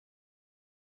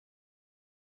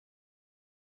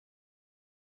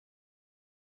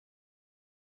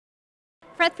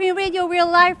Fred Film Radio. We're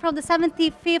live from the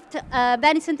 75th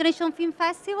Venice International Film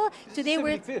Festival. Today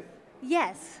 75th?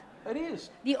 Yes. It is.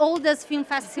 The oldest film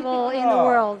festival in the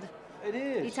world. It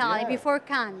is. Italy, yeah. before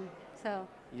Cannes. So.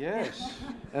 Yes.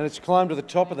 And it's climbed to the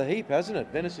top of the heap, hasn't it?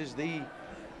 Venice is the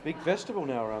big festival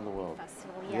now around the world.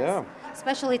 Festival, yes. Yeah.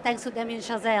 Especially thanks to Damien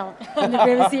Chazelle in the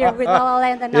previous year with La La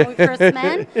Land and now with First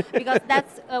Man, because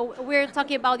that's we're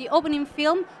talking about the opening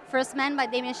film, First Man by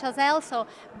Damien Chazelle. So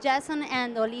Jason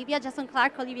and Olivia, Jason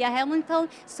Clarke, Olivia Hamilton.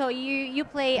 So you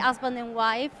play husband and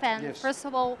wife. And yes. First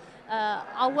of all,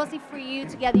 how was it for you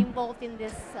to get involved in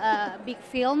this big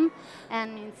film?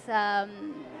 And it's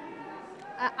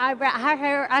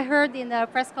I heard in the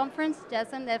press conference,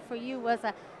 Jason, that for you was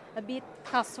a bit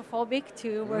claustrophobic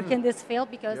to work in this field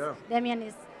because Damien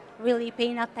is really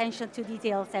paying attention to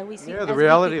details that we see. Yeah, the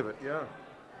reality of it, yeah.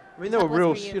 I mean, they were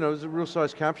real, it was a real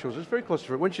size capsules. It's very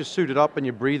claustrophobic. Once you're suited up and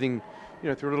you're breathing,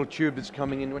 through a little tube that's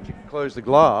coming in, once you close the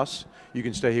glass, you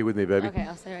can stay here with me, baby. Okay,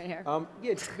 I'll stay right here.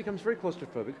 Yeah, it becomes very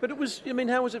claustrophobic. But it was,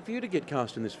 how was it for you to get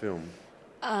cast in this film?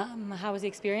 How was the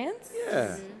experience?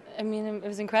 Yeah. I mean, it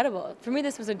was incredible. For me,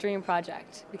 this was a dream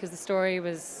project because the story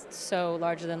was so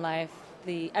larger than life.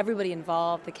 Everybody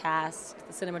involved, the cast,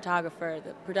 the cinematographer,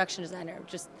 the production designer,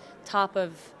 just top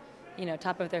of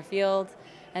their field,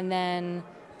 and then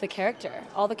the character.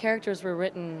 All the characters were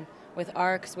written with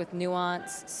arcs, with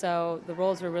nuance, so the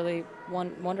roles were really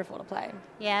wonderful to play.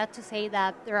 Yeah, to say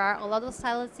that there are a lot of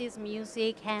silences,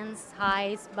 music, hands,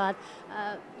 highs, but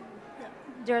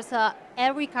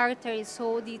every character is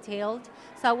so detailed.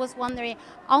 So I was wondering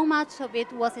how much of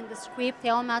it was in the script,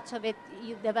 how much of it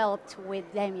you developed with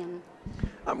Damien.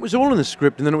 It was all in the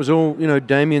script, and then it was all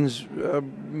Damien's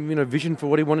vision for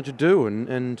what he wanted to do,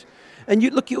 and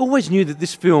you always knew that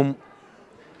this film,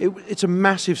 it's a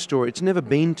massive story. It's never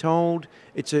been told.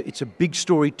 It's a big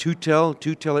story to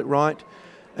tell it right,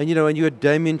 and you had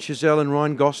Damien Chazelle and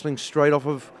Ryan Gosling straight off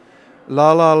of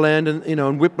La La Land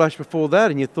and Whiplash before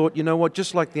that, and you thought, what,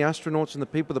 just like the astronauts and the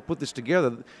people that put this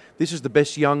together, this is the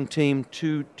best young team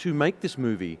to make this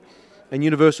movie. And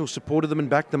Universal supported them and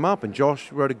backed them up, and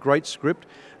Josh wrote a great script.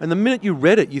 And the minute you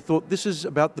read it, you thought, this is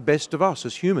about the best of us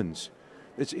as humans.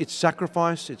 It's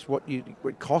sacrifice, it's what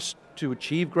it costs to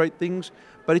achieve great things,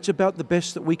 but it's about the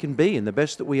best that we can be and the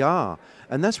best that we are.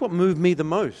 And that's what moved me the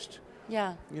most.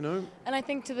 Yeah. And I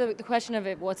think to the question of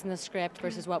what's in the script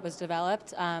versus what was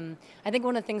developed, I think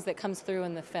one of the things that comes through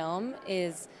in the film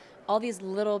is all these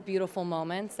little beautiful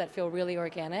moments that feel really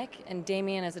organic. And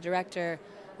Damien, as a director,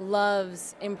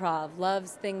 loves improv,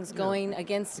 loves things going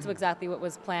against exactly what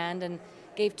was planned, and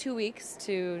gave 2 weeks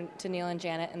to Neil and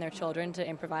Janet and their children to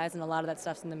improvise, and a lot of that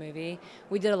stuff's in the movie.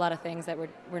 We did a lot of things that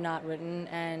were not written,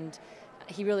 and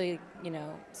he really,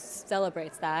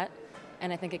 celebrates that.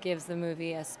 And I think it gives the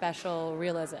movie a special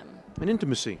realism. An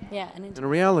intimacy. Yeah, an intimacy. And a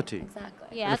reality.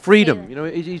 Exactly. Yeah, and a freedom.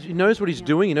 He knows what he's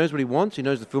doing, he knows what he wants, he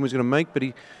knows the film he's going to make, but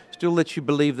he still lets you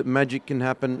believe that magic can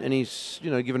happen any,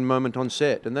 given moment on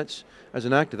set. And that's, as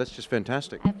an actor, that's just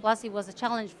fantastic. And plus, it was a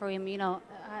challenge for him,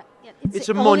 It's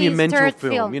a monumental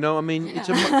film,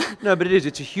 Yeah. No, but it is.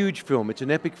 It's a huge film. It's an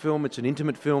epic film. It's an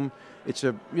intimate film. It's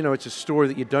a story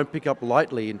that you don't pick up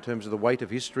lightly in terms of the weight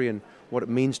of history and what it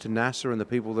means to NASA and the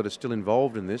people that are still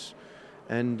involved in this.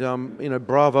 And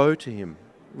bravo to him,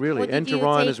 really, and to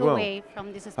Ryan as well. What did you take away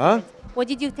from this experience? What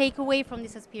did you take away from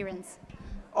this experience?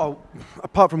 Oh,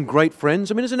 apart from great friends,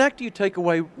 as an actor, we take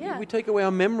away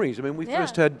our memories. We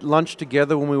first had lunch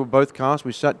together when we were both cast.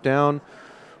 We sat down.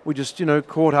 We just,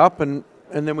 caught up, and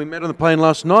then we met on the plane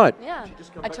last night. Yeah. She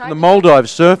just come back from the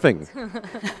Maldives surfing.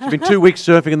 She's been 2 weeks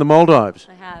surfing in the Maldives.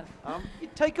 I have. You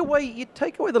take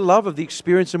away the love of the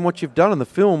experience and what you've done, and the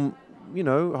film,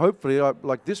 hopefully,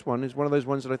 like this one, is one of those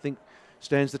ones that I think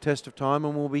stands the test of time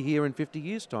and will be here in 50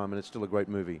 years' time, and it's still a great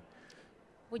movie.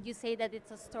 Would you say that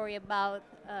it's a story about,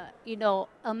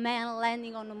 a man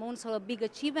landing on the moon, so a big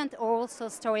achievement, or also a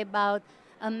story about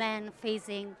a man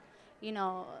facing,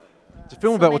 It's a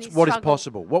film about what is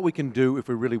possible, what we can do if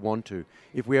we really want to,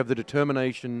 if we have the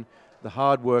determination, the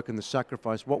hard work and the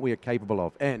sacrifice, what we are capable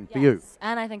of, and for you.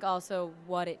 And I think also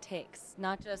what it takes,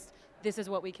 not just this is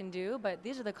what we can do, but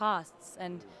these are the costs.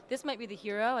 And this might be the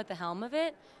hero at the helm of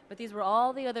it, but these were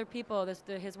all the other people,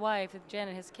 his wife,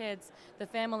 Janet, his kids, the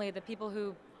family, the people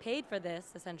who paid for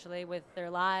this, essentially, with their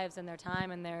lives and their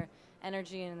time and their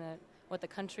energy and what the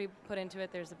country put into it.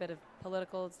 There's a bit of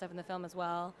political stuff in the film as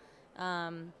well.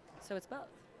 So it's both.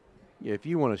 Yeah, if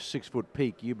you want a 6-foot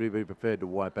peak, you better be prepared to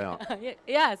wipe out.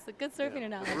 Yes, a good surfing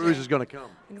analogy. Bruise is going to come.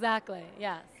 Exactly,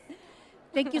 yes.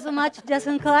 Thank you so much,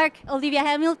 Jason Clarke, Olivia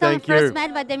Hamilton, Thank First you.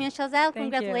 Man by Damien Chazelle.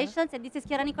 Thank Congratulations. And this is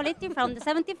Chiara Nicoletti from the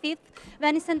 75th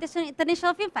Venice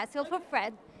International Film Festival for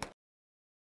Fred.